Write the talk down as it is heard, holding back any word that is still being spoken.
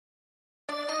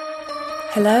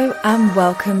Hello and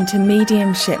welcome to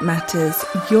Mediumship Matters,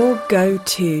 your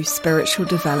go-to spiritual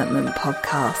development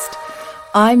podcast.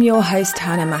 I'm your host,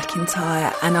 Hannah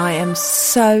McIntyre, and I am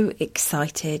so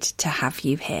excited to have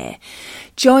you here.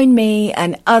 Join me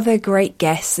and other great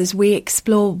guests as we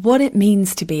explore what it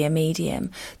means to be a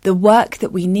medium, the work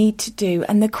that we need to do,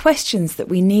 and the questions that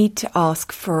we need to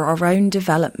ask for our own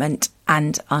development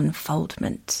and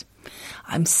unfoldment.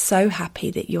 I'm so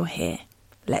happy that you're here.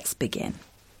 Let's begin.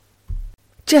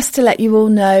 Just to let you all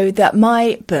know that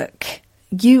my book,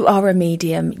 You Are a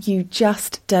Medium, You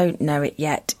Just Don't Know It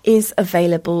Yet, is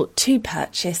available to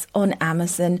purchase on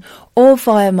Amazon or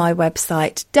via my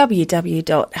website,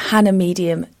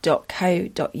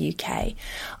 www.hannahmedium.co.uk.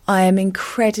 I am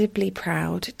incredibly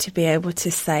proud to be able to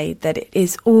say that it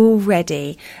is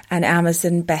already an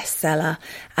Amazon bestseller,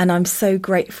 and I'm so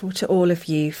grateful to all of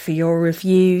you for your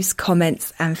reviews,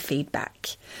 comments and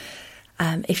feedback.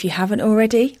 If you haven't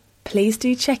already, please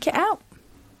do check it out.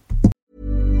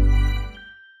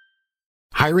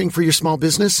 Hiring for your small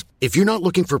business? If you're not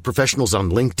looking for professionals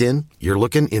on LinkedIn, you're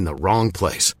looking in the wrong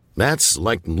place. That's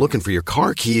like looking for your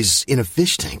car keys in a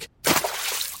fish tank.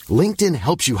 LinkedIn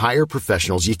helps you hire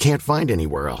professionals you can't find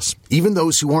anywhere else, even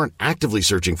those who aren't actively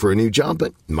searching for a new job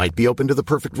but might be open to the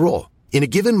perfect role. In a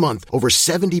given month, over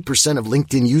 70% of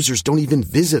LinkedIn users don't even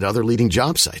visit other leading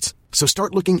job sites. So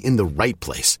start looking in the right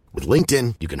place. With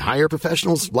LinkedIn, you can hire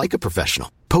professionals like a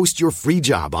professional. Post your free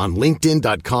job on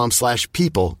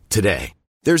linkedin.com/people today.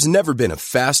 There's never been a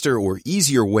faster or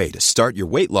easier way to start your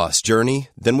weight loss journey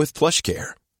than with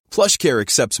PlushCare. PlushCare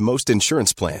accepts most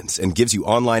insurance plans and gives you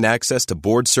online access to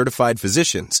board-certified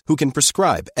physicians who can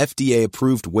prescribe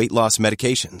FDA-approved weight loss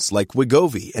medications like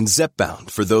Wegovy and Zepbound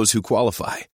for those who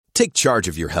qualify. Take charge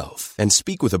of your health and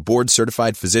speak with a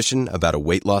board-certified physician about a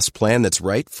weight loss plan that's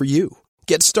right for you.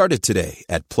 Get started today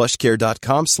at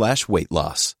plushcare.com/weight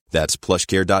loss. That's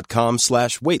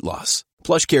plushcare.com/weight loss.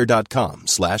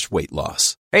 plushcare.com/weight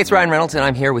loss. Hey, it's Ryan Reynolds, and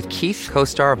I'm here with Keith,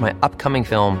 co-star of my upcoming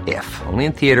film, If, only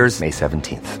in theaters May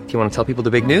 17th. Do you want to tell people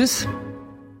the big news?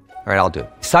 All right, I'll do it.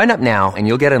 Sign up now and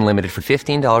you'll get unlimited for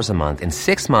 $15 a month and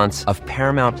 6 months of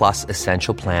Paramount Plus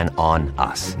Essential Plan on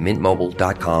us.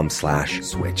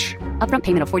 Mintmobile.com/switch. Upfront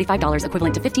payment of $45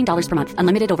 equivalent to $15 per month.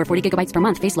 Unlimited over 40 gigabytes per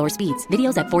month. Face lower speeds.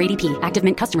 Videos at 480p. Active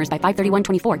Mint customers by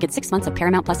 531.24 get 6 months of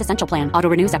Paramount Plus Essential Plan. Auto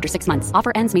renews after 6 months.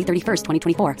 Offer ends May 31st,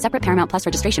 2024. Separate Paramount Plus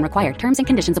registration required. Terms and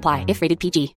conditions apply if rated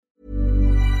PG.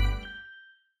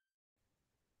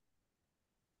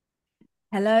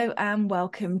 Hello and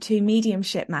welcome to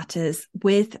Mediumship Matters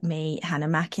with me, Hannah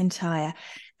McIntyre.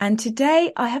 And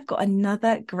today I have got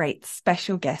another great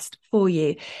special guest for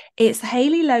you. It's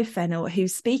Hailey Lowe Fennell,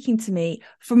 who's speaking to me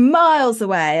from miles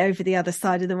away over the other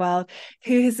side of the world,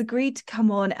 who has agreed to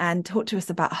come on and talk to us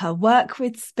about her work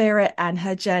with spirit and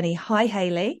her journey. Hi,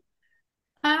 Hailey.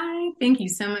 Hi, thank you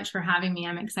so much for having me.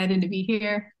 I'm excited to be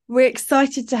here. We're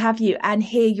excited to have you and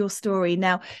hear your story.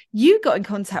 Now, you got in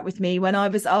contact with me when I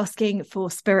was asking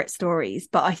for spirit stories,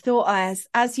 but I thought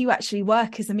as you actually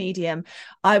work as a medium,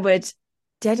 I would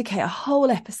dedicate a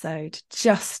whole episode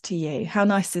just to you. How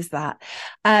nice is that?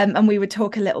 And we would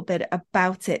talk a little bit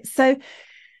about it. So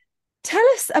tell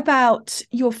us about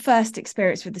your first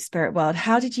experience with the spirit world.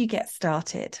 How did you get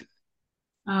started?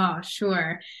 Oh,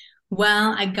 sure.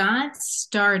 Well, I got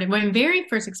started. My very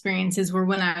first experiences were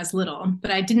when I was little,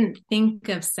 but I didn't think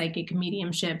of psychic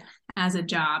mediumship as a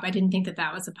job. I didn't think that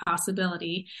that was a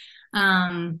possibility.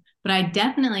 But I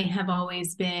definitely have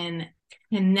always been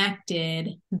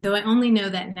connected, though I only know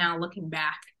that now looking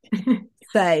back.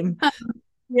 Same.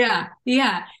 Yeah.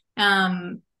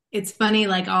 It's funny,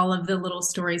 like all of the little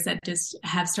stories that just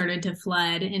have started to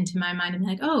flood into my mind. I'm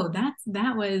like, oh, that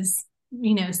was,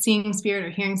 seeing spirit or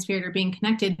hearing spirit or being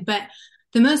connected. But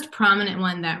the most prominent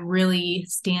one that really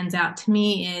stands out to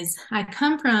me is I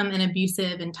come from an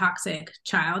abusive and toxic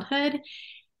childhood.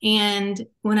 And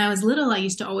when I was little, I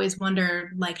used to always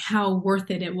wonder like how worth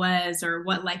it was or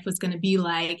what life was going to be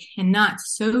like, and not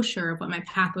so sure of what my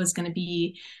path was going to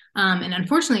be. And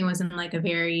unfortunately, it was in like a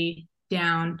very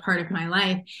down part of my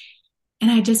life. And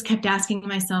I just kept asking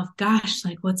myself, gosh,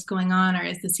 like what's going on? Or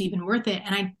is this even worth it?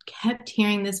 And I kept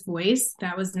hearing this voice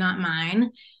that was not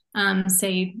mine,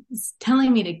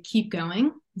 telling me to keep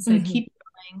going. So keep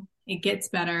going, it gets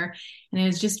better. And it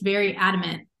was just very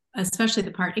adamant, especially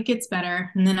the part, it gets better.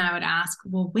 And then I would ask,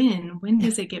 well, when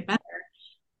does it get better?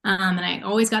 And I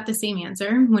always got the same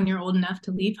answer. When you're old enough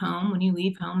to leave home, when you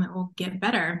leave home, it will get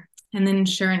better. And then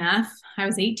sure enough, I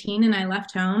was 18 and I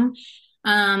left home.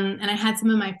 And I had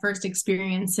some of my first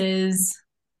experiences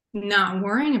not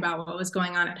worrying about what was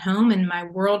going on at home, and my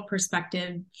world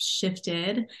perspective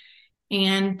shifted.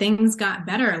 and things got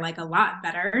better, like a lot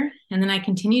better. And then I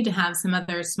continued to have some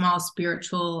other small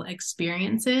spiritual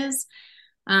experiences.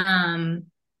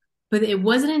 But it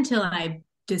wasn't until I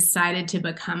decided to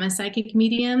become a psychic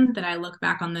medium that I look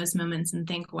back on those moments and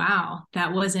think, wow,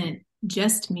 that wasn't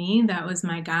just me. That was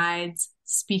my guides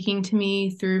speaking to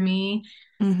me through me.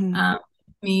 Mm-hmm. I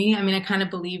mean, I kind of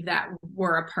believe that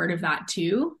we're a part of that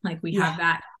too. Like we have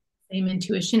that same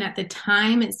intuition. At the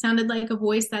time, it sounded like a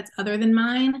voice that's other than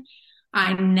mine.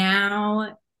 I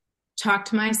now talk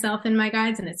to myself and my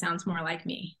guides, and it sounds more like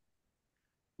me.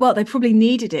 Well, they probably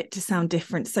needed it to sound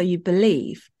different, so you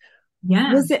believe.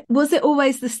 Yeah. Was it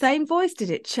always the same voice?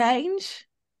 Did it change?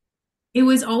 It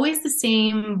was always the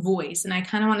same voice. And I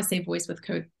kind of want to say voice with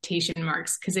quotation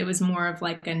marks because it was more of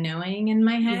like a knowing in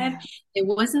my head. It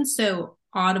wasn't so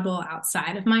audible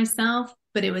outside of myself,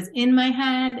 but it was in my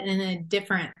head and in a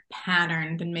different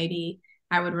pattern than maybe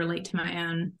I would relate to my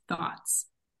own thoughts.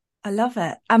 I love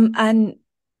it. And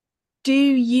do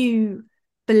you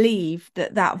believe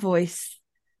that voice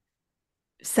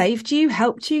saved you,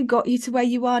 helped you, got you to where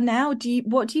you are now?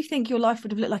 What do you think your life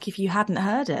would have looked like if you hadn't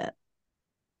heard it?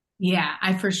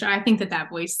 Yeah, for sure. I think that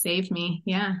voice saved me.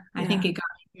 Yeah. I think it got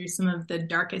me through some of the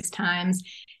darkest times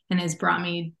and has brought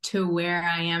me to where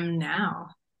I am now.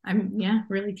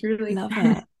 Really, truly. Love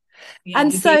it.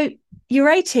 And so you're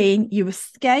 18, you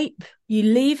escape, you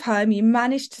leave home, you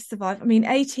manage to survive. I mean,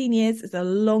 18 years is a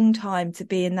long time to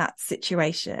be in that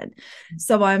situation.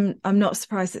 So I'm not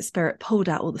surprised that Spirit pulled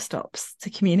out all the stops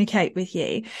to communicate with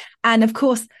you. And of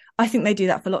course, I think they do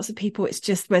that for lots of people. It's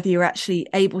just whether you're actually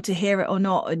able to hear it or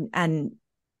not and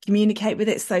communicate with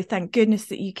it. So thank goodness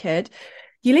that you could.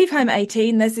 You leave home at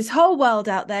 18. There's this whole world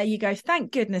out there. You go,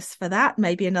 thank goodness for that.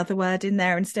 Maybe another word in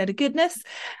there instead of goodness.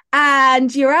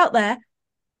 And you're out there.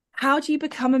 How do you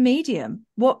become a medium?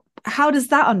 How does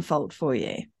that unfold for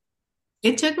you?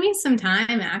 It took me some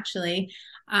time, actually.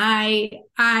 I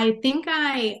think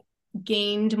I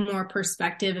gained more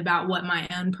perspective about what my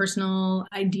own personal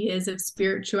ideas of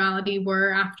spirituality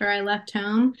were after I left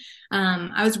home.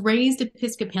 I was raised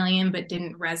Episcopalian, but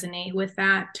didn't resonate with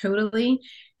that totally.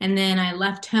 And then I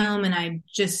left home and I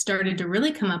just started to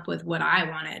really come up with what I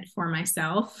wanted for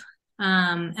myself.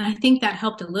 And I think that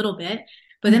helped a little bit.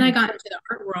 But then I got into the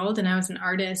art world and I was an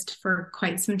artist for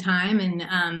quite some time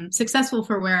and successful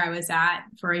for where I was at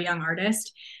for a young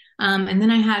artist. And then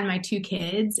I had my 2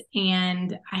 kids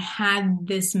and I had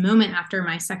this moment after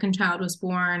my second child was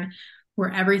born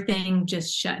where everything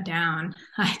just shut down.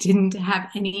 I didn't have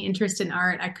any interest in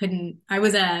art. I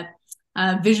was a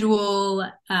visual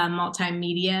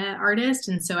multimedia artist.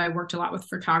 And so I worked a lot with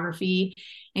photography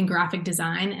and graphic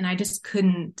design, and I just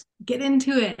couldn't get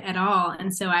into it at all.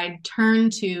 And so I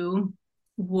turned to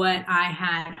what I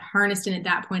had harnessed in at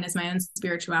that point as my own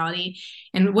spirituality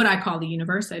and what I call the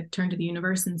universe. I turned to the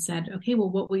universe and said, okay, well,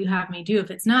 what will you have me do? If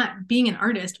it's not being an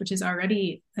artist, which is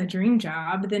already a dream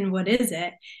job, then what is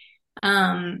it?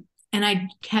 And I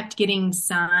kept getting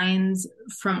signs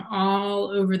from all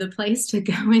over the place to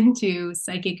go into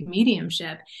psychic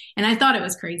mediumship. And I thought it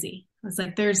was crazy. I was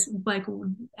like,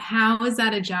 how is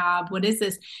that a job? What is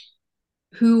this?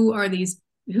 Who are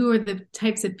the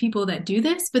types of people that do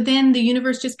this? But then the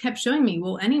universe just kept showing me,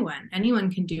 well,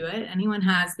 anyone can do it. Anyone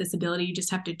has this ability. You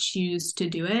just have to choose to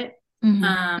do it. Mm-hmm.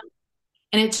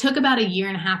 And it took about 1.5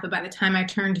 years, but by the time I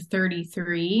turned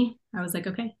 33, I was like,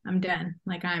 okay, I'm done.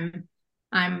 Like I'm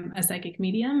a psychic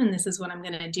medium and this is what I'm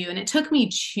going to do. And it took me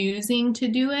choosing to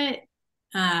do it,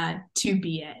 to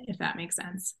be it, if that makes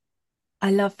sense. I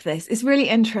love this. It's really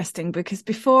interesting because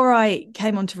before I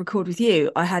came on to record with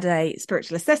you, I had a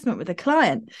spiritual assessment with a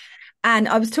client and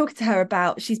I was talking to her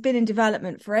about, she's been in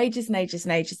development for ages and ages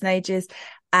and ages and ages.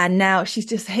 And now she's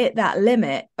just hit that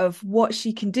limit of what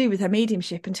she can do with her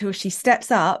mediumship until she steps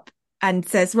up and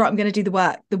says, right, I'm going to do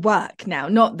the work now,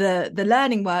 not the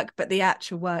learning work, but the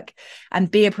actual work and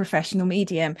be a professional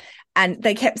medium. And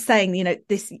they kept saying,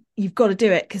 this, you've got to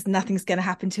do it because nothing's going to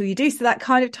happen till you do. So that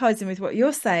kind of ties in with what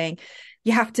you're saying.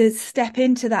 You have to step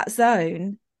into that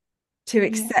zone to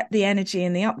accept the energy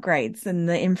and the upgrades and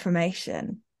the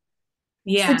information.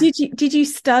 Yeah. So did you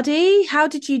study? How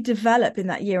did you develop in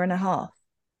that 1.5 years?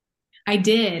 I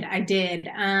did.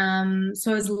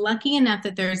 So I was lucky enough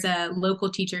that there's a local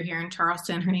teacher here in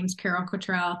Charleston. Her name's Carol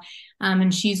Cottrell.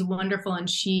 And she's wonderful. And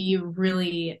she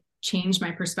really changed my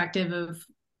perspective of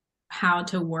how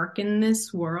to work in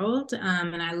this world.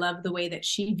 And I love the way that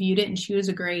she viewed it. And she was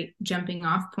a great jumping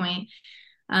off point.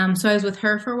 So I was with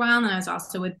her for a while, and I was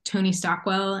also with Tony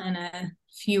Stockwell and a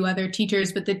few other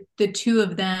teachers, but the 2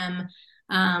 of them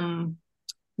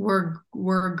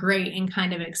were great in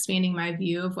kind of expanding my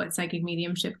view of what psychic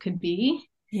mediumship could be.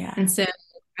 Yeah. And so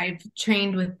I've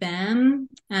trained with them,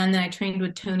 and then I trained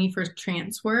with Tony for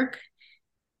trance work.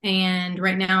 And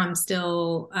right now I'm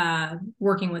still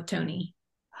working with Tony.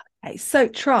 Okay, so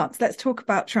trance, let's talk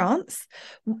about trance.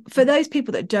 For those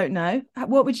people that don't know,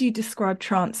 what would you describe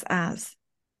trance as?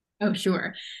 Oh,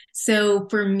 sure. So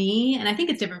for me, and I think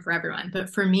it's different for everyone,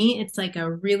 but for me, it's like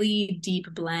a really deep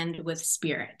blend with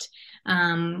spirit.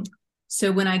 So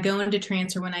when I go into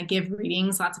trance or when I give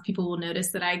readings, lots of people will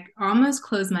notice that I almost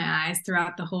close my eyes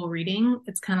throughout the whole reading.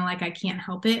 It's kind of like I can't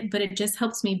help it, but it just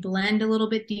helps me blend a little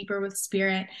bit deeper with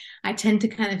spirit. I tend to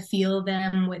kind of feel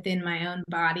them within my own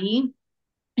body.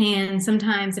 And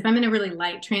sometimes if I'm in a really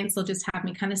light trance, they'll just have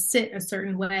me kind of sit a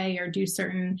certain way or do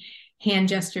certain hand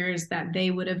gestures that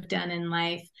they would have done in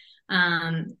life.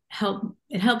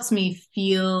 It helps me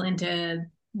feel into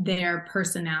their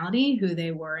personality, who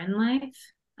they were in life.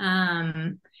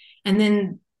 And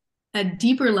then a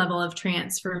deeper level of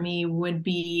trance for me would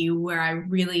be where I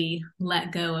really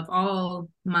let go of all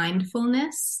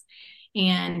mindfulness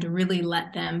and really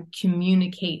let them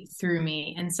communicate through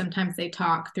me. And sometimes they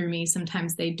talk through me,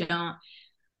 sometimes they don't,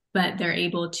 but they're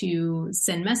able to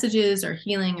send messages or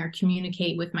healing or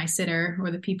communicate with my sitter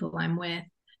or the people I'm with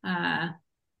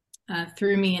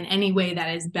through me in any way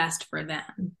that is best for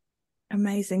them.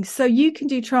 Amazing. So you can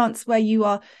do trance where you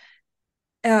are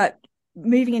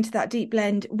moving into that deep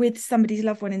blend with somebody's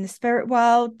loved one in the spirit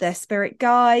world, their spirit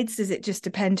guides. Does it just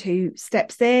depend who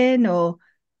steps in, or?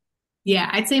 Yeah,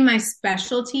 I'd say my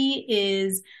specialty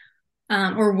is,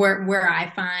 or where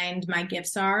I find my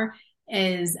gifts are,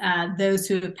 is those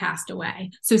who have passed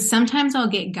away. So sometimes I'll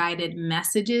get guided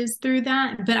messages through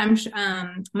that, but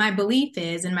my belief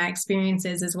is, and my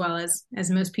experiences, as well as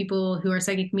most people who are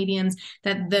psychic mediums,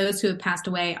 that those who have passed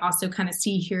away also kind of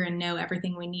see, hear, and know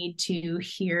everything we need to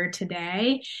hear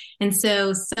today. And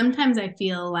so sometimes I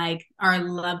feel like our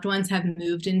loved ones have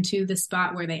moved into the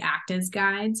spot where they act as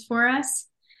guides for us.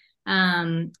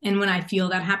 And when I feel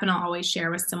that happen, I'll always share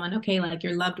with someone, okay, like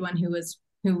your loved one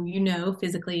who you know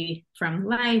physically from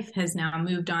life has now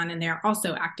moved on, and they're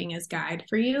also acting as guide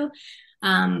for you.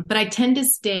 But I tend to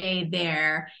stay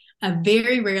there.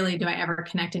 Very rarely do I ever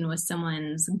connect in with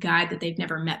someone's guide that they've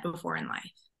never met before in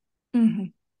life. Mm-hmm.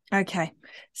 Okay.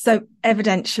 So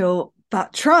evidential,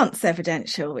 but trance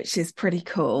evidential, which is pretty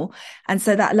cool. And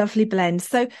so that lovely blend.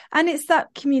 So, and it's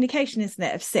that communication, isn't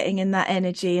it, of sitting in that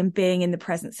energy and being in the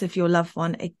presence of your loved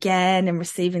one again and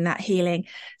receiving that healing.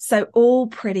 So all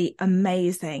pretty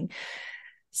amazing.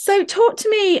 So talk to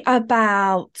me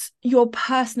about your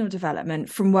personal development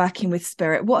from working with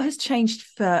spirit. What has changed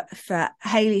for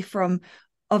Hailey from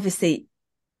obviously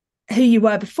who you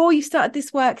were before you started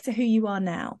this work to who you are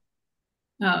now?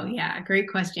 Oh, yeah. Great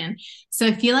question. So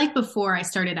I feel like before I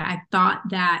started, I thought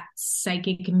that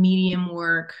psychic medium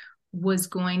work was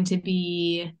going to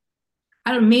be,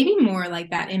 I don't know, maybe more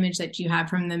like that image that you have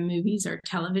from the movies or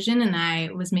television. And I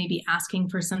was maybe asking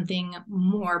for something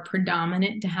more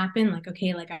predominant to happen. Like,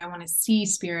 okay, like I want to see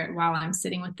spirit while I'm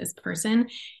sitting with this person.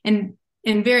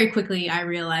 And very quickly I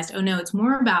realized, oh no, it's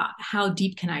more about how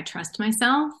deep can I trust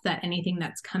myself, that anything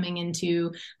that's coming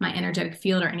into my energetic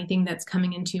field or anything that's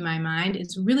coming into my mind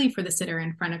is really for the sitter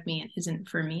in front of me and isn't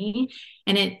for me.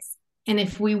 And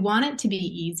if we want it to be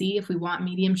easy, if we want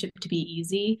mediumship to be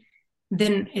easy,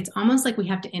 then it's almost like we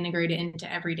have to integrate it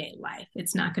into everyday life.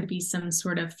 It's not going to be some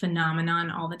sort of phenomenon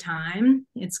all the time.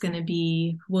 It's going to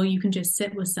be, well, you can just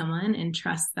sit with someone and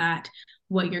trust that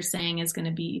what you're saying is going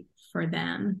to be for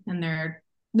them. And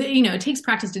it takes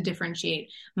practice to differentiate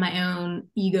my own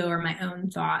ego or my own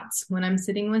thoughts when I'm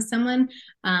sitting with someone.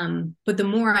 But the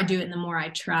more I do it and the more I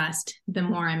trust, the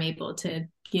more I'm able to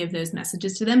give those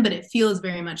messages to them. But it feels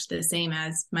very much the same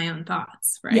as my own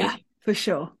thoughts, right? Yeah, for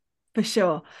sure. For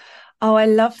sure. Oh, I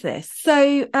love this.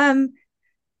 So,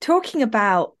 talking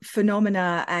about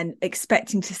phenomena and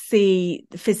expecting to see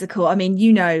the physical, I mean,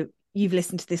 you've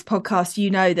listened to this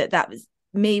podcast, that was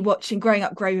me growing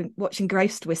up watching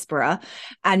Ghost Whisperer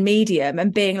and Medium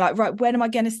and being like, right, when am I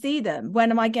going to see them?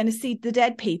 When am I going to see the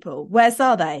dead people? Where's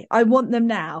are they? I want them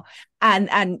now.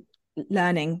 And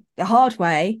learning the hard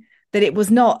way that it was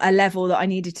not a level that I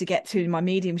needed to get to in my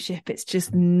mediumship. It's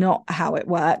just not how it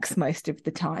works most of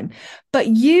the time. But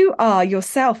you are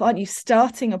yourself, aren't you,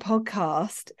 starting a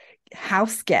podcast,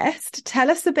 House Guest? Tell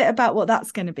us a bit about what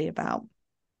that's going to be about.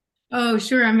 Oh,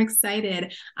 sure. I'm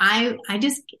excited. I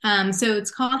just, so it's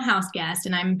called House Guest,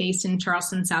 and I'm based in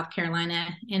Charleston, South Carolina,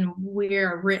 and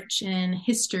we're rich in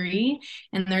history,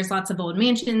 and there's lots of old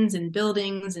mansions and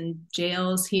buildings and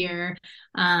jails here,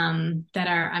 that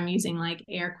are, I'm using like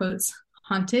air quotes,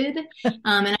 haunted. And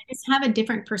I just have a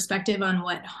different perspective on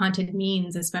what haunted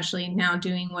means, especially now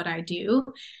doing what I do.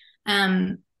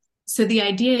 So the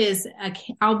idea is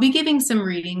I'll be giving some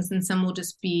readings, and some will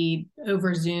just be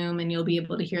over Zoom and you'll be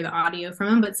able to hear the audio from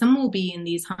them, but some will be in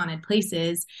these haunted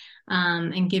places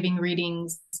and giving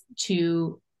readings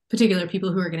to particular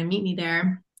people who are going to meet me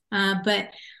there. But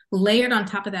layered on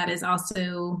top of that is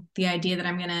also the idea that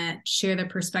I'm going to share the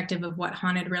perspective of what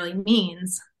haunted really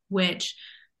means, which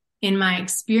in my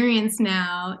experience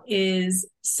now is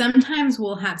sometimes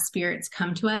we'll have spirits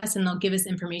come to us and they'll give us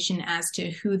information as to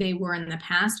who they were in the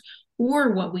past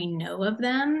or what we know of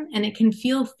them. And it can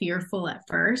feel fearful at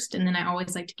first. And then I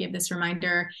always like to give this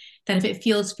reminder that if it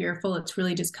feels fearful, it's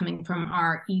really just coming from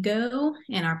our ego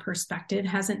and our perspective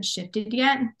hasn't shifted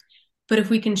yet. But if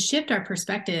we can shift our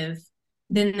perspective,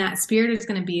 then that spirit is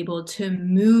going to be able to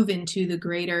move into the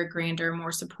greater, grander,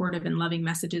 more supportive and loving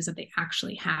messages that they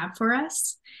actually have for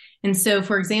us. And so,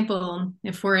 for example,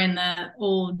 if we're in the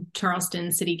old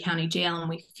Charleston City County Jail and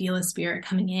we feel a spirit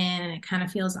coming in and it kind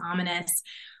of feels ominous,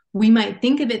 we might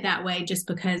think of it that way just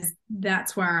because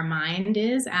that's where our mind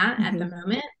is at the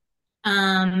moment.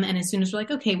 And as soon as we're like,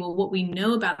 okay, well, what we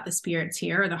know about the spirits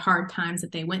here are the hard times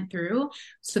that they went through.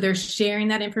 So they're sharing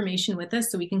that information with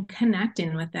us so we can connect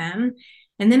in with them.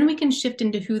 And then we can shift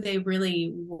into who they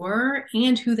really were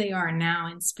and who they are now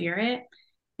in spirit.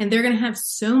 And they're going to have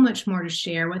so much more to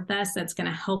share with us that's going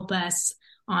to help us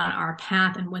on our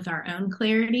path and with our own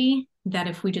clarity, that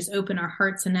if we just open our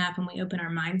hearts enough and we open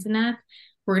our minds enough,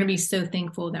 we're going to be so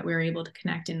thankful that we're able to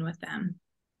connect in with them,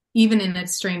 even in a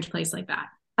strange place like that.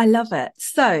 I love it.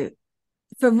 So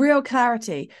for real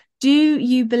clarity, do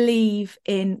you believe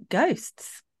in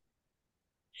ghosts?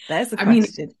 There's the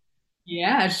question.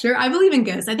 Yeah, sure. I believe in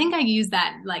ghosts. I think I use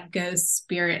that like ghost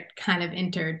spirit kind of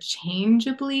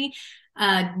interchangeably.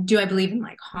 Do I believe in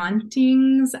like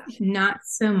hauntings? Not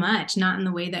so much, not in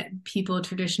the way that people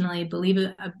traditionally believe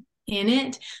in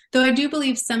it. Though I do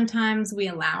believe sometimes we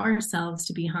allow ourselves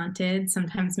to be haunted.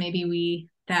 Sometimes maybe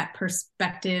that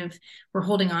perspective, we're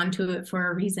holding on to it for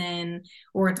a reason,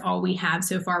 or it's all we have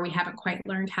so far. We haven't quite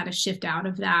learned how to shift out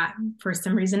of that for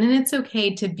some reason. And it's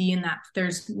okay to be in that.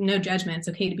 There's no judgment. It's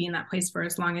okay to be in that place for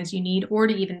as long as you need, or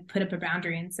to even put up a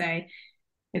boundary and say,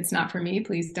 it's not for me.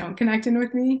 Please don't connect in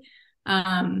with me.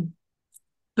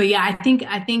 But yeah, I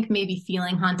think maybe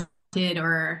feeling haunted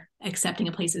or accepting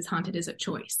a place as haunted is a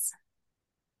choice.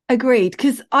 Agreed.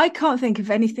 Because I can't think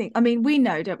of anything. I mean, we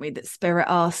know, don't we, that spirit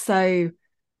are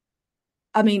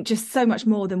just so much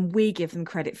more than we give them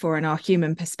credit for in our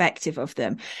human perspective of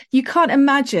them. You can't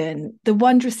imagine the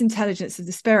wondrous intelligence of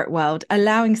the spirit world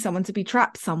allowing someone to be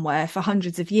trapped somewhere for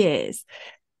hundreds of years.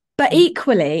 But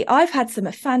equally, I've had some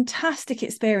fantastic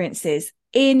experiences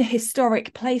in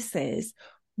historic places,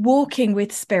 walking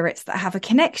with spirits that have a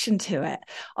connection to it.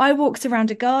 I walked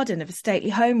around a garden of a stately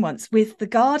home once with the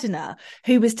gardener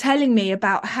who was telling me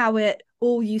about how it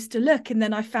all used to look. And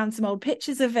then I found some old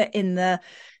pictures of it in the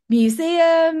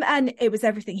museum, and it was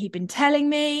everything he'd been telling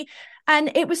me.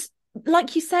 And it was,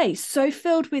 like you say, so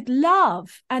filled with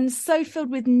love and so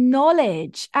filled with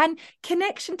knowledge and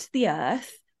connection to the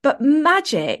earth, but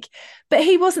magic. But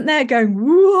he wasn't there going,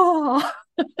 whoa.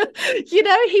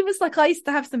 He was like, I used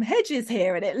to have some hedges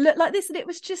here and it looked like this, and it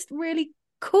was just really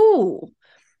cool.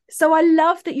 So I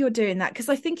love that you're doing that, because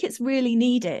I think it's really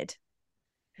needed.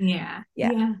 Yeah.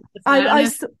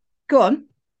 Go on.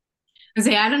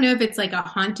 I don't know if it's like a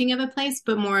haunting of a place,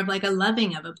 but more of like a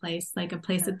loving of a place, like a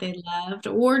place that they loved,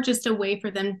 or just a way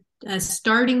for them, a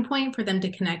starting point for them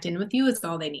to connect in with you is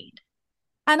all they need.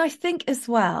 And I think as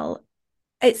well,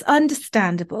 it's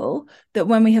understandable that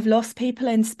when we have lost people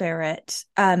in spirit,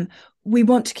 we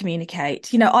want to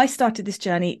communicate. I started this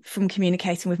journey from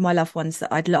communicating with my loved ones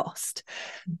that I'd lost.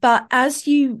 But as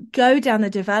you go down the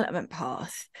development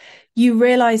path, you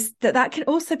realize that can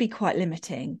also be quite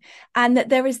limiting, and that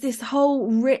there is this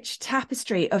whole rich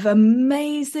tapestry of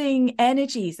amazing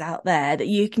energies out there that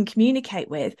you can communicate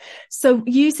with. So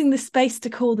using the space to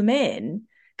call them in,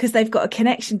 because they've got a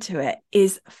connection to it,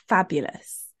 is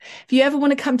fabulous. If you ever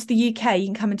want to come to the UK, you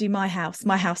can come and do my house.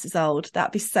 My house is old.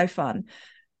 That'd be so fun.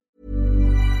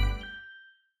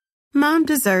 Mom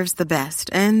deserves the best,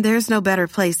 and there's no better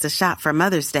place to shop for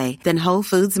Mother's Day than Whole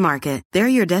Foods Market. They're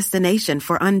your destination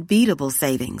for unbeatable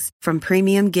savings, from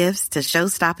premium gifts to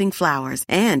show-stopping flowers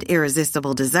and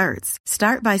irresistible desserts.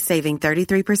 Start by saving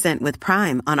 33% with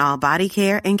Prime on all body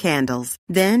care and candles.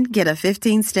 Then get a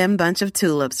 15-stem bunch of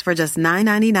tulips for just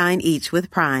 $9.99 each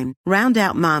with Prime. Round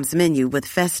out Mom's menu with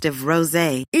festive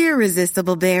rosé,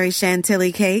 irresistible berry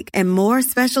chantilly cake, and more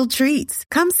special treats.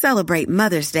 Come celebrate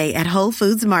Mother's Day at Whole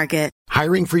Foods Market.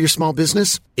 Hiring for your small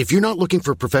business? If you're not looking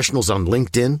for professionals on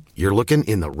LinkedIn, you're looking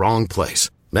in the wrong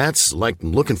place. That's like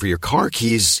looking for your car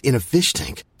keys in a fish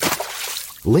tank.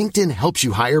 LinkedIn helps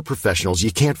you hire professionals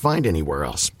you can't find anywhere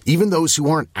else, even those who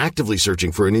aren't actively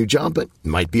searching for a new job but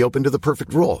might be open to the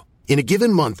perfect role. In a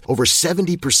given month, over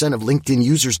 70% of LinkedIn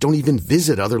users don't even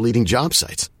visit other leading job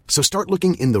sites. So start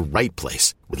looking in the right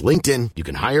place. With LinkedIn, you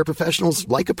can hire professionals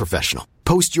like a professional.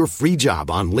 Post your free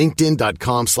job on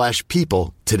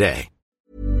linkedin.com/people today.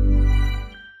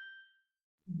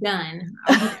 Done.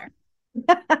 I'll be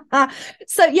there.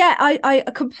 So yeah, I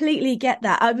completely get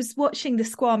that. I was watching the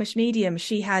Squamish Medium.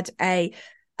 She had a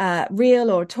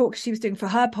reel or a talk she was doing for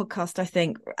her podcast, I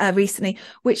think, recently,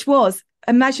 which was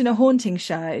imagine a haunting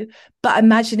show, but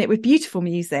imagine it with beautiful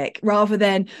music rather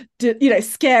than,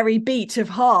 scary beat of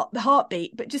the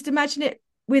heartbeat, but just imagine it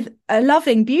with a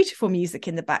loving, beautiful music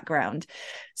in the background.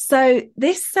 So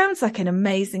this sounds like an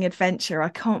amazing adventure. I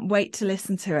can't wait to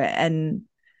listen to it and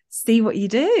see what you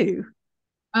do.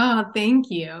 Oh,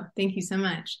 thank you. Thank you so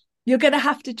much. You're going to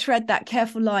have to tread that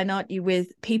careful line, aren't you, with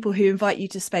people who invite you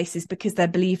to spaces because they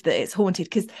believe that it's haunted?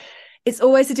 Because it's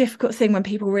always a difficult thing when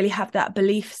people really have that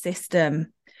belief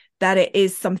system that it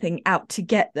is something out to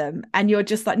get them. And you're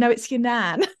just like, no, it's your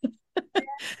nan.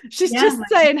 She's just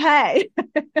saying, hey,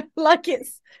 like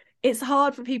it's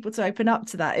hard for people to open up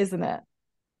to that, isn't it?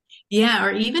 Yeah,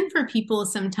 or even for people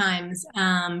sometimes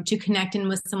to connect in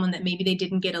with someone that maybe they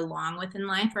didn't get along with in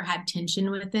life or had tension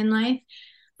with in life.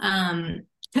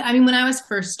 When I was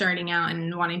first starting out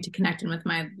and wanting to connect in with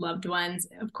my loved ones,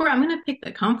 of course, I'm going to pick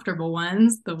the comfortable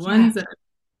ones, the ones that,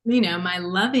 my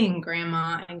loving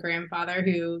grandma and grandfather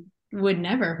who would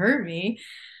never hurt me.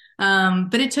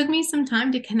 But it took me some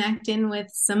time to connect in with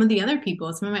some of the other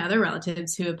people, some of my other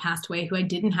relatives who have passed away, who I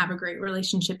didn't have a great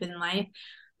relationship in life.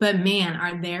 But man,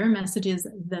 are their messages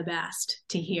the best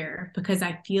to hear, because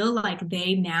I feel like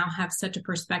they now have such a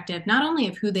perspective, not only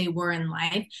of who they were in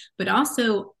life, but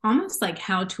also almost like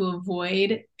how to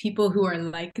avoid people who are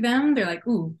like them. They're like,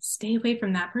 ooh, stay away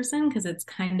from that person, because it's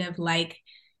kind of like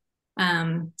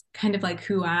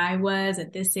who I was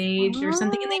at this age or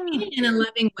something. And they mean it in a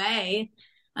loving way.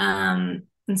 And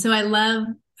so I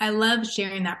love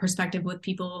sharing that perspective with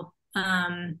people,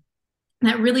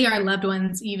 that really our loved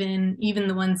ones, even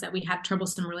the ones that we had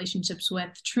troublesome relationships with,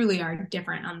 truly are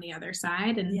different on the other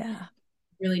side, and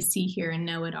really see, hear, and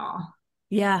know it all.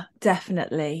 Yeah,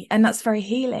 definitely. And that's very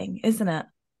healing, isn't it?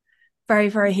 Very,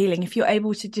 very healing. If you're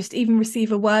able to just even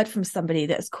receive a word from somebody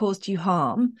that's caused you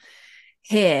harm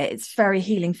here, it's very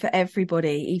healing for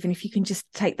everybody, even if you can just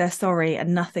take their sorry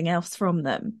and nothing else from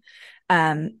them.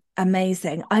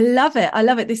 Amazing. I love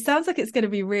it. This sounds like it's going to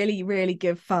be really, really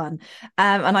good fun.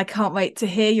 And I can't wait to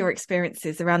hear your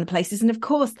experiences around the places. And of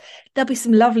course, there'll be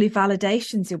some lovely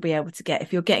validations you'll be able to get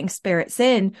if you're getting spirits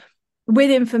in with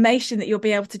information that you'll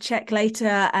be able to check later.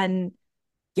 And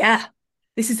yeah,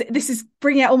 this is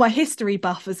bringing out all my history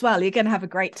buff as well. You're going to have a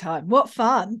great time. What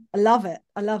fun. I love it.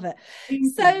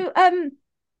 So,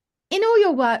 in all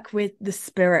your work with the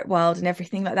spirit world and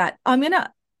everything like that,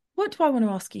 what do I want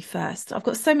to ask you first? I've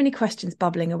got so many questions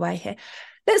bubbling away here.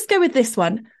 Let's go with this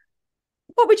one.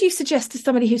 What would you suggest to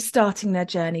somebody who's starting their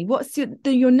journey? What's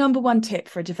your number one tip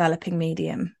for a developing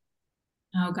medium?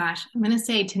 Oh gosh, I'm going to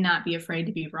say to not be afraid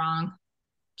to be wrong.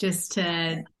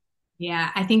 I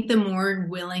think the more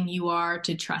willing you are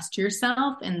to trust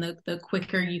yourself, and the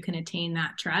quicker you can attain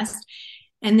that trust.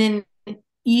 And then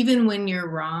even when you're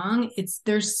wrong,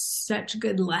 there's such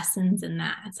good lessons in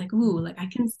that. It's like, ooh, like I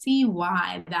can see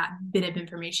why that bit of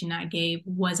information I gave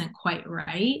wasn't quite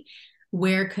right.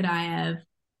 Where could I have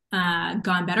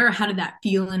gone better? Or how did that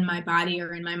feel in my body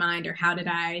or in my mind? Or how did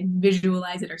I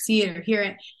visualize it or see it or hear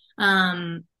it?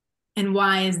 And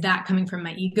why is that coming from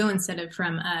my ego instead of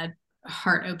from a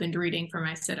heart-opened reading for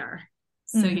my sitter?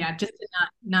 So just to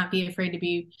not be afraid to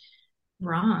be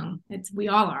wrong. We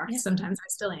all are. Yeah. Sometimes I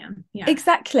still am. Yeah,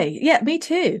 exactly. Yeah, me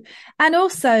too. And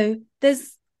also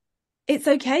it's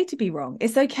okay to be wrong.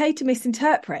 It's okay to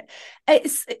misinterpret. I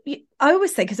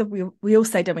always say, because we all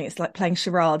say, don't we, it's like playing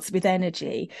charades with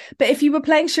energy. But if you were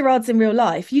playing charades in real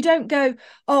life, you don't go,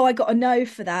 oh, I got a no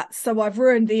for that, so I've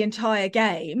ruined the entire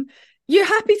game. You're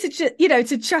happy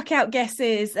to chuck out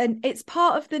guesses, and it's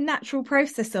part of the natural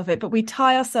process of it, but we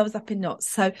tie ourselves up in knots.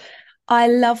 So I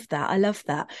love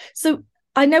that. So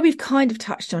I know we've kind of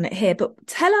touched on it here, but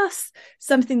tell us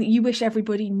something that you wish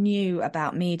everybody knew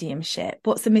about mediumship.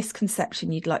 What's a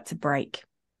misconception you'd like to break?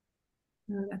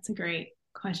 Oh, that's a great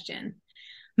question.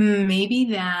 Maybe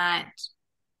that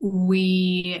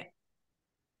we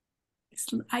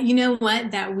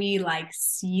like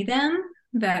see them,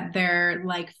 that they're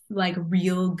like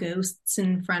real ghosts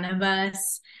in front of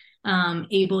us,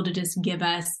 able to just give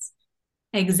us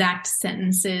exact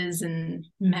sentences and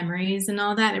memories and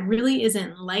all that. It really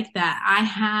isn't like that. I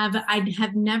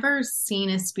have never seen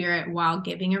a spirit while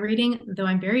giving a reading, though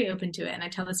I'm very open to it. And I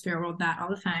tell the spirit world that all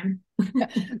the time.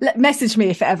 Message me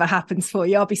if it ever happens for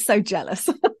you. I'll be so jealous.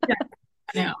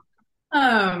 Yeah,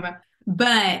 I know.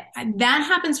 But that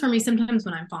happens for me sometimes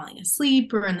when I'm falling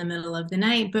asleep or in the middle of the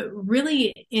night. But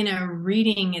really, in a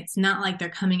reading, it's not like they're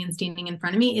coming and standing in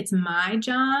front of me. It's my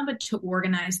job to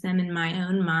organize them in my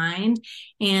own mind.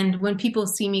 And when people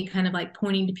see me kind of like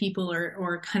pointing to people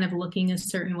or kind of looking a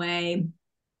certain way,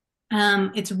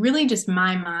 it's really just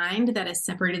my mind that has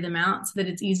separated them out so that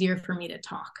it's easier for me to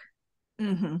talk.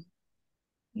 Mm-hmm.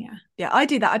 Yeah, I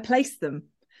do that. I place them.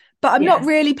 But I'm not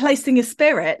really placing a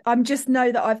spirit. I'm just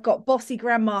know that I've got bossy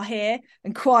grandma here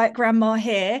and quiet grandma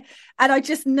here. And I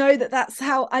just know that that's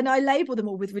how, and I label them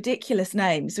all with ridiculous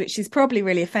names, which is probably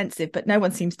really offensive, but no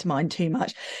one seems to mind too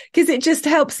much because it just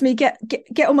helps me get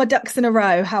all my ducks in a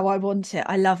row how I want it.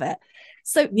 I love it.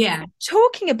 So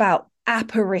talking about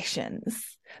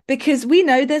apparitions, because we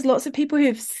know there's lots of people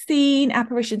who've seen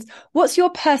apparitions. What's your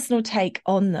personal take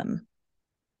on them?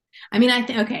 I mean,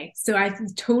 so I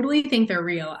totally think they're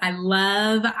real.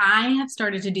 I have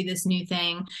started to do this new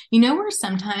thing, where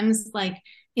sometimes like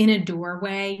in a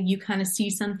doorway, you kind of see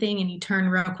something and you turn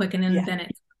real quick and then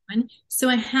it's gone. So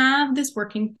I have this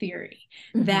working theory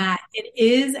that it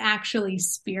is actually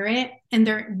spirit and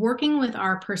they're working with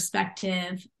our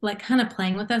perspective, like kind of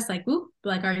playing with us, like, "Ooh,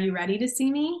 like, are you ready to see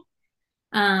me?"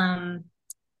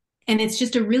 And it's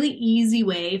just a really easy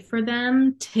way for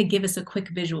them to give us a quick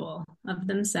visual of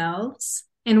themselves.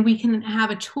 And we can have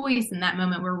a choice in that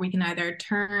moment where we can either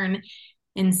turn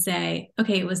and say,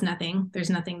 okay, it was nothing.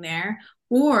 There's nothing there.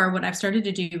 Or what I've started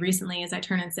to do recently is I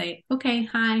turn and say, okay,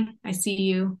 hi, I see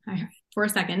you for a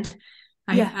second.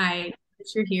 I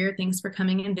you're here. Thanks for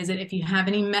coming and visit. If you have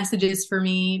any messages for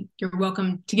me, you're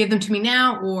welcome to give them to me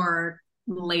now or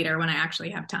later when I actually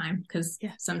have time. Because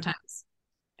sometimes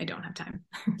I don't have time.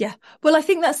 Yeah. Well, I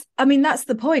think that's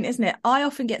the point, isn't it? I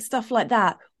often get stuff like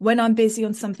that when I'm busy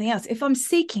on something else. If I'm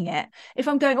seeking it, if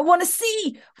I'm going, I want to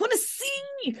see,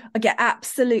 I get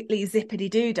absolutely zippity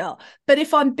doodah. But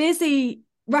if I'm busy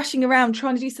rushing around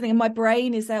trying to do something and my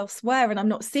brain is elsewhere and I'm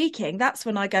not seeking, that's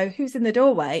when I go, who's in the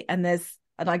doorway? And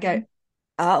I go,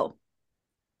 oh,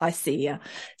 I see you.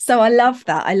 So I love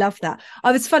that.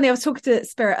 I was talking to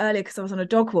Spirit earlier because I was on a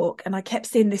dog walk and I kept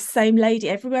seeing this same lady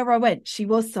everywhere I went. She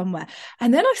was somewhere.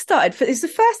 And then it's the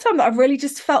first time that I've really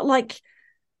just felt like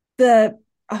I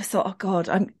thought, oh God,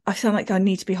 I sound like I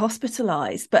need to be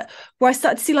hospitalized. But where I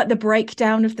started to see like the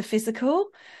breakdown of the physical.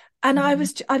 And I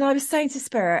was saying to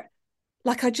Spirit,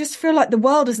 like, I just feel like the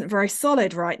world isn't very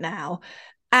solid right now.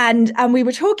 And we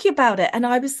were talking about it. And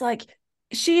I was like,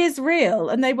 she is real.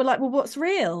 And they were like, well, what's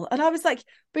real? And I was like,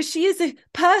 but she is a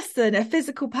person, a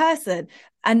physical person.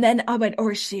 And then I went,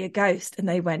 or is she a ghost? And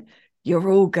they went, you're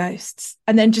all ghosts.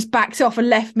 And then just backed off and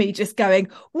left me just going,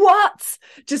 what?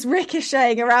 Just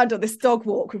ricocheting around on this dog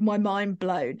walk with my mind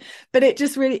blown. But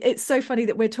it's so funny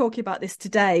that we're talking about this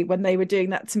today when they were doing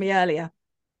that to me earlier.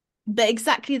 But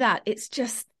exactly that.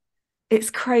 It's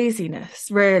craziness,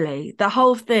 really. The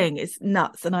whole thing is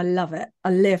nuts and I love it.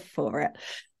 I live for it.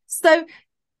 So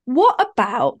what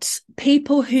about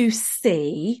people who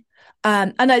see,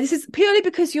 I know this is purely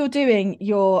because you're doing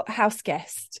your house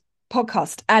guest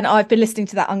podcast and I've been listening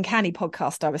to that Uncanny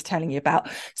podcast I was telling you about.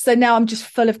 So now I'm just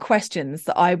full of questions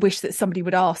that I wish that somebody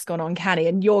would ask on Uncanny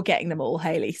and you're getting them all,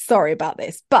 Hailey. Sorry about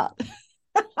this, but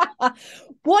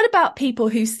what about people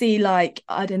who see like,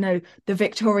 I don't know, the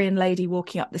Victorian lady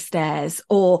walking up the stairs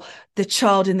or the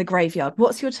child in the graveyard?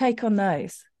 What's your take on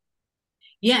those?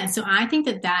 Yeah, so I think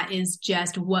that is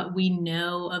just what we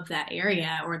know of that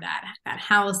area or that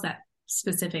house, that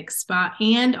specific spot,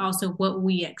 and also what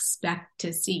we expect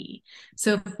to see.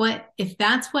 So if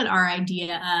that's what our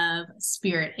idea of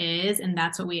spirit is, and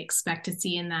that's what we expect to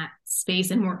see in that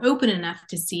space, and we're open enough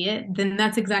to see it, then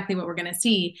that's exactly what we're going to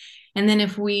see. And then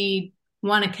if we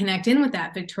want to connect in with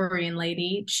that Victorian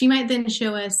lady, she might then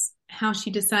show us how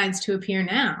she decides to appear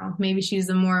now. Maybe she's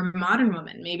a more modern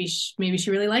woman. Maybe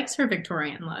she really likes her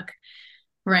Victorian look.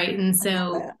 Right. And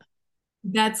so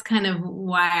that's kind of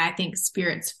why I think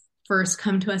spirits first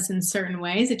come to us in certain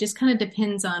ways. It just kind of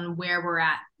depends on where we're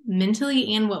at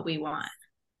mentally and what we want.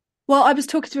 Well, I was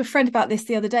talking to a friend about this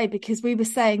the other day because we were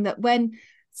saying that when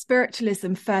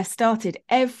spiritualism first started,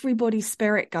 everybody's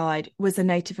spirit guide was a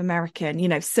Native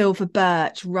American, silver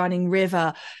birch, running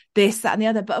river, this, that, and the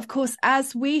other. But of course,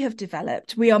 as we have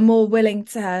developed, we are more willing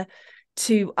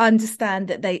to understand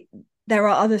that there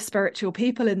are other spiritual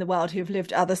people in the world who have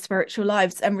lived other spiritual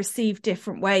lives and received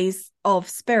different ways of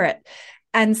spirit.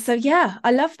 And so, yeah,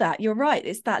 I love that. You're right.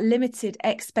 It's that limited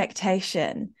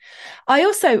expectation. I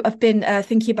also have been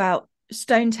thinking about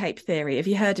stone tape theory. Have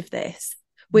you heard of this?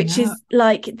 Which No. is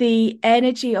like the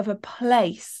energy of a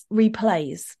place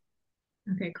replays.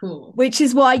 Okay, cool. Which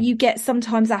is why you get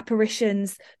sometimes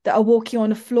apparitions that are walking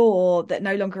on a floor that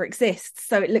no longer exists.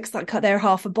 So it looks like they're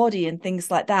half a body and things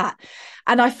like that.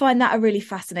 And I find that a really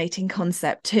fascinating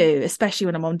concept too, especially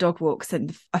when I'm on dog walks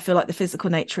and I feel like the physical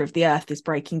nature of the earth is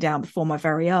breaking down before my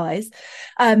very eyes.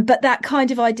 But that kind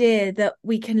of idea that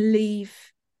we can leave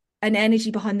an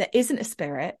energy behind that isn't a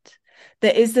spirit,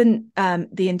 that isn't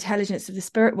the intelligence of the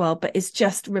spirit world, but is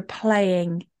just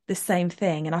replaying the same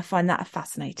thing. And I find that a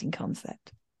fascinating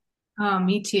concept. Oh,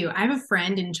 me too. I have a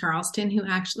friend in Charleston who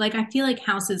actually, like, I feel like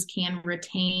houses can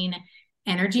retain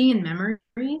energy and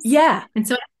memories. Yeah. And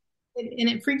so, and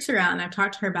it freaks her out. And I've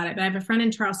talked to her about it, but I have a friend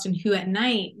in Charleston who at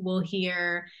night will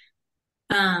hear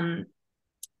a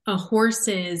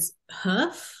horse's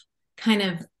hoof kind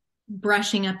of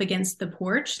brushing up against the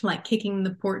porch, like kicking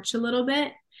the porch a little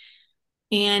bit.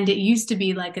 And it used to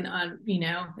be like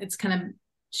it's kind of,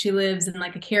 she lives in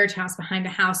like a carriage house behind a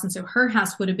house. And so her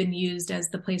house would have been used as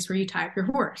the place where you tie up your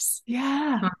horse.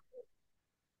 Yeah.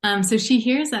 So she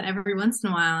hears that every once in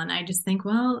a while. And I just think,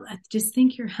 well, I just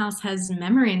think your house has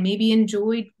memory and maybe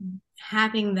enjoyed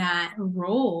having that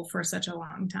role for such a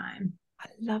long time. I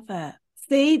love it.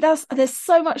 See, there's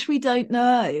so much we don't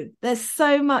know. There's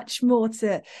so much more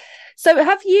to. So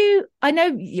I know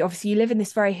obviously you live in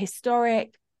this very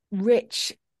historic,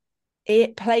 rich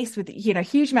place with,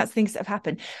 huge amounts of things that have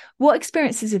happened. What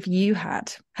experiences have you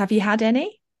had? Have you had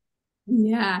any?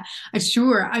 Yeah,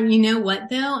 sure. You know what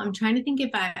though? I'm trying to think if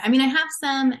I have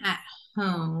some at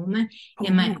home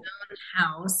in my own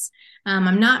house.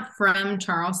 I'm not from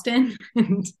Charleston.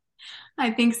 And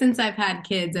I think since I've had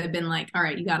kids, I've been like, all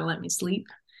right, you got to let me sleep.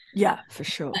 Yeah, for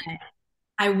sure. But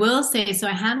I will say, so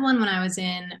I had one when I was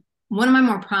one of my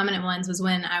more prominent ones was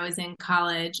when I was in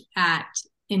college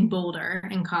in Boulder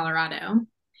in Colorado.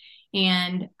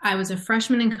 And I was a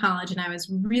freshman in college and I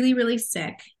was really, really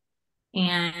sick.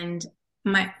 And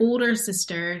my older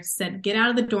sister said, get out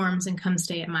of the dorms and come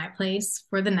stay at my place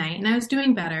for the night. And I was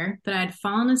doing better, but I'd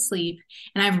fallen asleep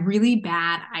and I have really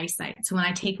bad eyesight. So when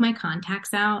I take my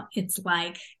contacts out, it's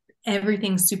like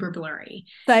everything's super blurry.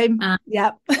 Same.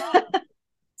 Yep.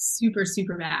 Super,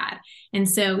 super bad. And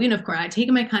so, of course, I'd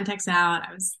taken my contacts out.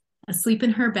 I was asleep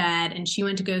in her bed and she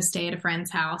went to go stay at a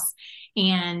friend's house.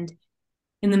 And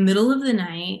in the middle of the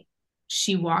night,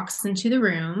 she walks into the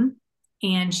room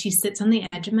and she sits on the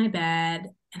edge of my bed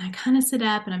and I kind of sit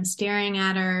up and I'm staring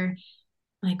at her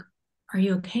like, are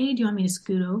you okay? Do you want me to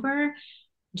scoot over? And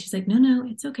she's like, no,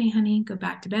 it's okay, honey. Go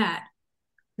back to bed.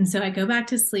 And so I go back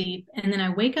to sleep and then I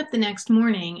wake up the next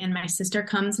morning and my sister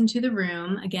comes into the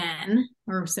room again,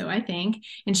 or so I think,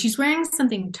 and she's wearing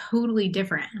something totally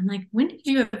different. I'm like, when did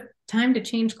you have time to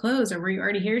change clothes or were you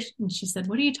already here? And she said,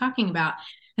 what are you talking about?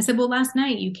 I said, well, last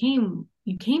night you came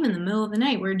in the middle of the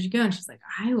night. Where did you go? And she's like,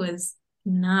 I was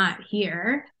not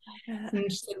here.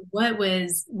 And she said, what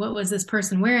was this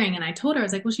person wearing? And I told her, I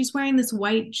was like, well, she's wearing this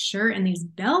white shirt and these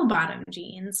bell-bottom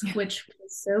jeans, which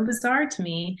was so bizarre to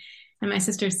me. And my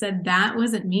sister said, that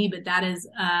wasn't me, but that is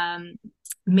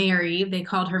Mary. They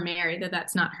called her Mary, though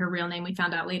that's not her real name. We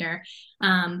found out later.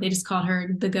 They just called her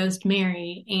the ghost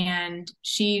Mary. And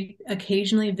she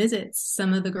occasionally visits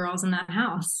some of the girls in that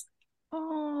house.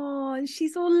 Oh, and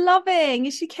she's all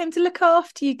loving. She came to look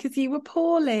after you because you were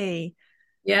poorly.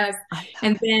 Yes.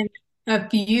 And then a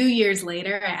few years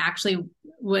later, I actually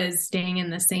was staying in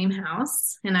the same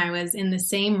house and I was in the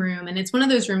same room. And it's one of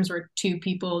those rooms where two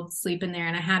people sleep in there.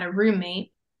 And I had a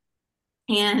roommate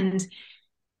and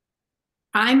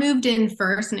I moved in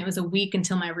first and it was a week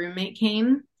until my roommate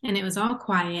came and it was all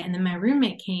quiet. And then my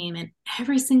roommate came and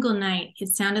every single night it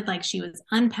sounded like she was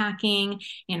unpacking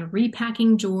and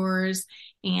repacking drawers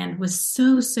and was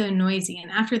so noisy.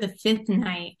 And after the fifth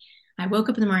night, I woke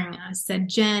up in the morning and I said,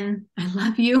 Jen, I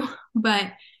love you,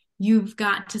 but you've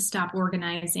got to stop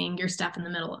organizing your stuff in the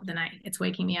middle of the night. It's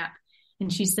waking me up.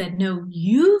 And she said, no,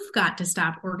 you've got to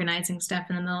stop organizing stuff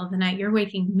in the middle of the night. You're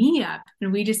waking me up.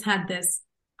 And we just had this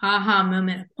aha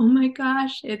moment of, oh my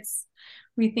gosh,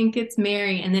 we think it's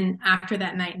Mary. And then after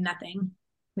that night, nothing.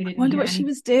 We didn't wonder what she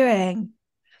was doing.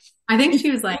 I think she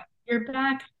was like, you're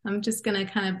back. I'm just going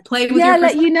to kind of play with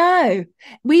let you know.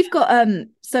 We've got,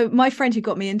 so my friend who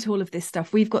got me into all of this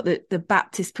stuff, we've got the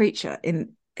Baptist preacher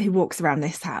who walks around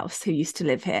this house who used to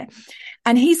live here.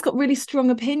 And he's got really strong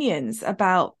opinions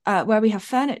about where we have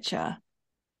furniture.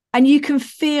 And you can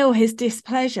feel his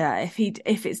displeasure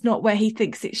if it's not where he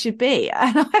thinks it should be.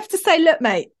 And I have to say, look,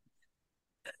 mate,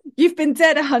 You've been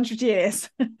dead 100 years.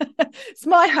 It's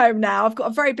my home now. I've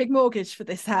got a very big mortgage for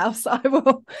this house. I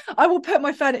will put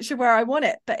my furniture where I want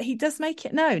it. But he does make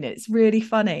it known. It's really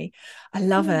funny. I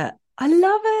love it. I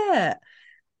love it.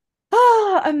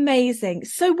 Oh, amazing.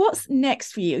 So what's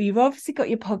next for you? You've obviously got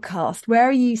your podcast. Where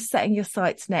are you setting your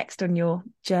sights next on your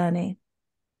journey?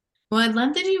 Well, I'd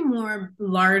love to do more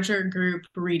larger group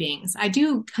readings. I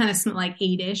do kind of like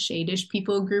eight-ish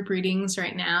people group readings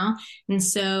right now. And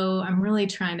so I'm really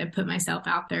trying to put myself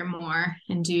out there more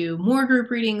and do more group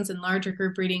readings and larger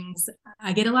group readings.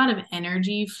 I get a lot of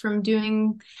energy from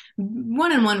doing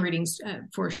one-on-one readings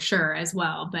for sure as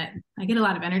well, but I get a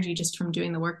lot of energy just from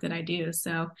doing the work that I do.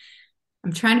 So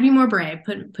I'm trying to be more brave,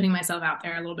 putting myself out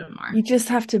there a little bit more. You just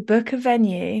have to book a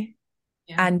venue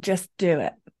and just do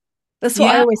it. That's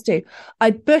what I always do. I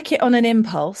book it on an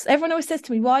impulse. Everyone always says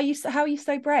to me, how are you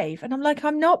so brave? And I'm like,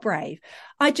 I'm not brave.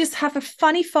 I just have a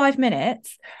funny 5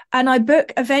 minutes and I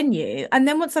book a venue. And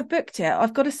then once I've booked it,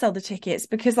 I've got to sell the tickets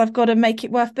because I've got to make it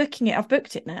worth booking it. I've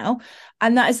booked it now.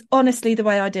 And that is honestly the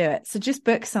way I do it. So just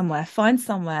book somewhere, find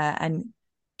somewhere and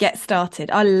get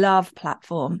started. I love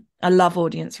platform. I love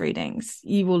audience readings.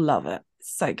 You will love it.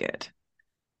 So good.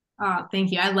 Oh,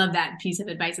 thank you. I love that piece of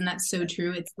advice. And that's so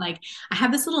true. It's like, I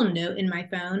have this little note in my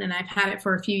phone and I've had it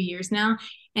for a few years now.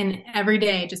 And every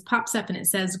day it just pops up and it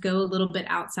says, go a little bit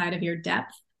outside of your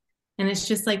depth. And it's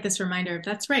just like this reminder of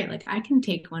that's right. Like I can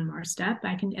take one more step.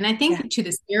 And I think to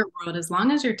the spirit world, as long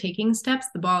as you're taking steps,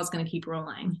 the ball is going to keep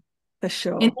rolling. For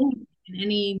sure.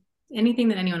 In anything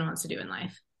that anyone wants to do in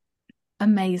life.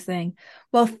 Amazing.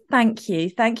 Well, thank you.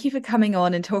 Thank you for coming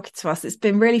on and talking to us. It's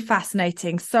been really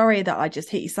fascinating. Sorry that I just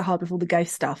hit you so hard with all the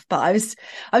ghost stuff, but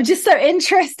I'm just so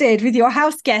interested with your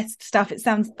house guest stuff. It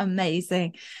sounds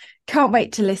amazing. Can't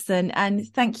wait to listen. And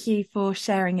thank you for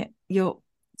sharing your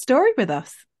story with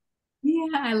us. Yeah,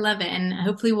 I love it. And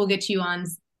hopefully we'll get you on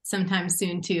sometime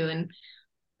soon too.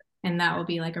 And that will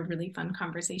be like a really fun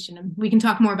conversation. And we can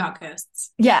talk more about ghosts.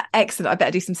 Yeah, excellent. I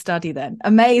better do some study then.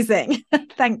 Amazing.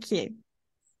 Thank you.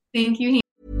 Thank you.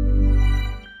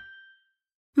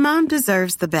 Mom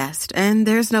deserves the best, and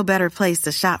there's no better place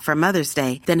to shop for Mother's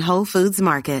Day than Whole Foods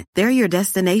Market. They're your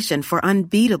destination for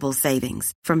unbeatable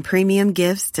savings, from premium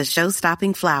gifts to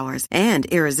show-stopping flowers and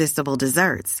irresistible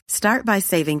desserts. Start by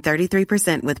saving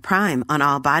 33% with Prime on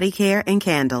all body care and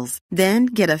candles. Then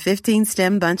get a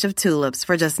 15-stem bunch of tulips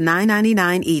for just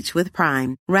 $9.99 each with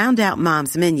Prime. Round out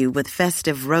Mom's menu with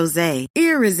festive rosé,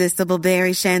 irresistible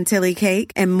berry chantilly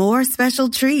cake, and more special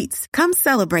treats. Come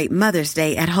celebrate Mother's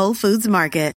Day at Whole Foods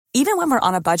Market. Even when we're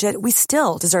on a budget, we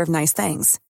still deserve nice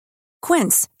things.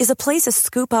 Quince is a place to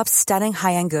scoop up stunning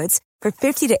high-end goods for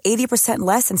 50 to 80%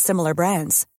 less than similar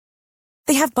brands.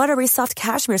 They have buttery soft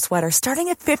cashmere sweaters starting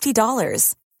at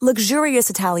 $50, luxurious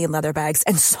Italian leather bags,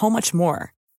 and so much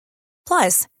more.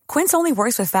 Plus, Quince only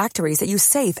works with factories that use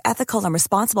safe, ethical, and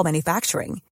responsible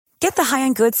manufacturing. Get the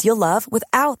high-end goods you'll love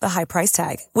without the high price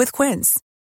tag with Quince.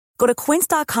 Go to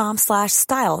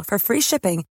quince.com/style for free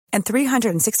shipping and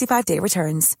 365-day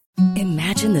returns.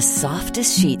 Imagine the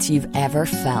softest sheets you've ever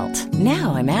felt.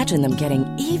 Now imagine them getting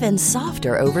even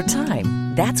softer over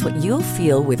time. That's what you'll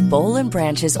feel with Boll &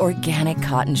 Branch's organic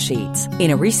cotton sheets.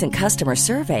 In a recent customer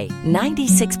survey,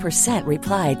 96%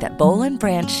 replied that Boll &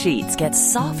 Branch sheets get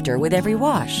softer with every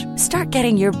wash. Start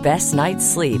getting your best night's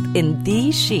sleep in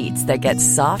these sheets that get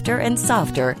softer and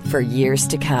softer for years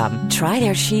to come. Try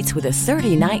their sheets with a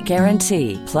 30-night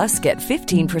guarantee. Plus, get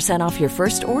 15% off your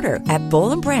first order at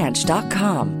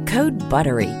bollandbranch.com. Code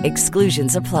BUTTERY.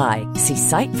 Exclusions apply. See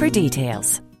site for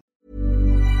details.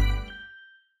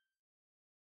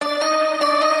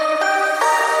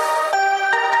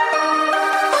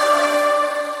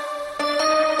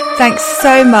 Thanks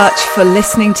so much for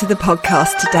listening to the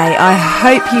podcast today. I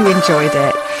hope you enjoyed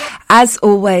it. As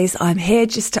always, I'm here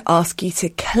just to ask you to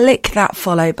click that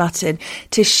follow button,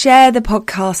 to share the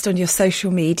podcast on your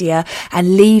social media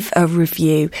and leave a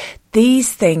review.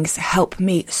 These things help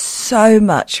me so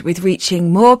much with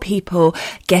reaching more people,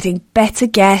 getting better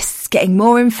guests, getting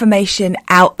more information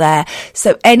out there.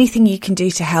 So anything you can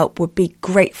do to help would be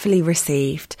gratefully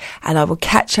received. And I will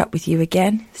catch up with you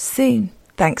again soon.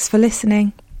 Thanks for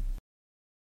listening.